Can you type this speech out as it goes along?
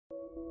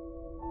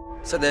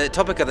So the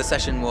topic of the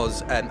session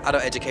was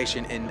adult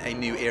education in a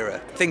new era.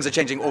 Things are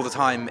changing all the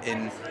time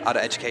in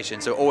adult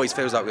education, so it always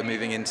feels like we're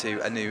moving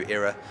into a new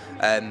era.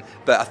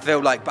 But I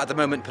feel like at the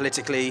moment,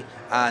 politically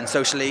and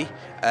socially,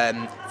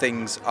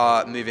 things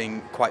are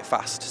moving quite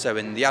fast. So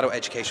in the adult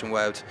education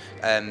world,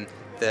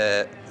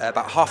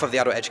 about half of the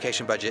adult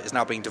education budget is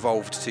now being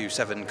devolved to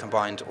 7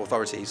 combined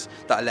authorities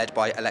that are led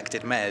by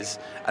elected mayors,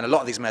 and a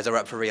lot of these mayors are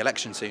up for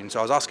re-election soon. So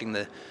I was asking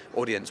the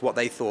audience what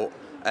they thought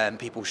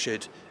people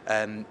should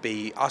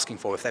be asking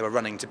for if they were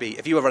running to be,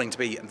 if you were running to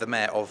be the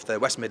mayor of the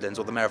West Midlands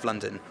or the mayor of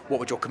London, what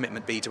would your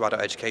commitment be to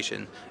adult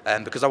education?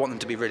 Because I want them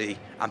to be really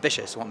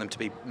ambitious. I want them to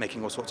be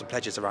making all sorts of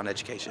pledges around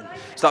education.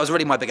 So that was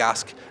really my big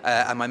ask,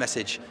 and my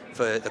message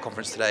for the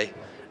conference today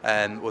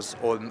was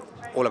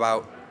all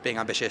about being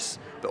ambitious,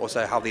 but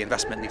also how the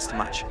investment needs to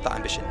match that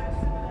ambition.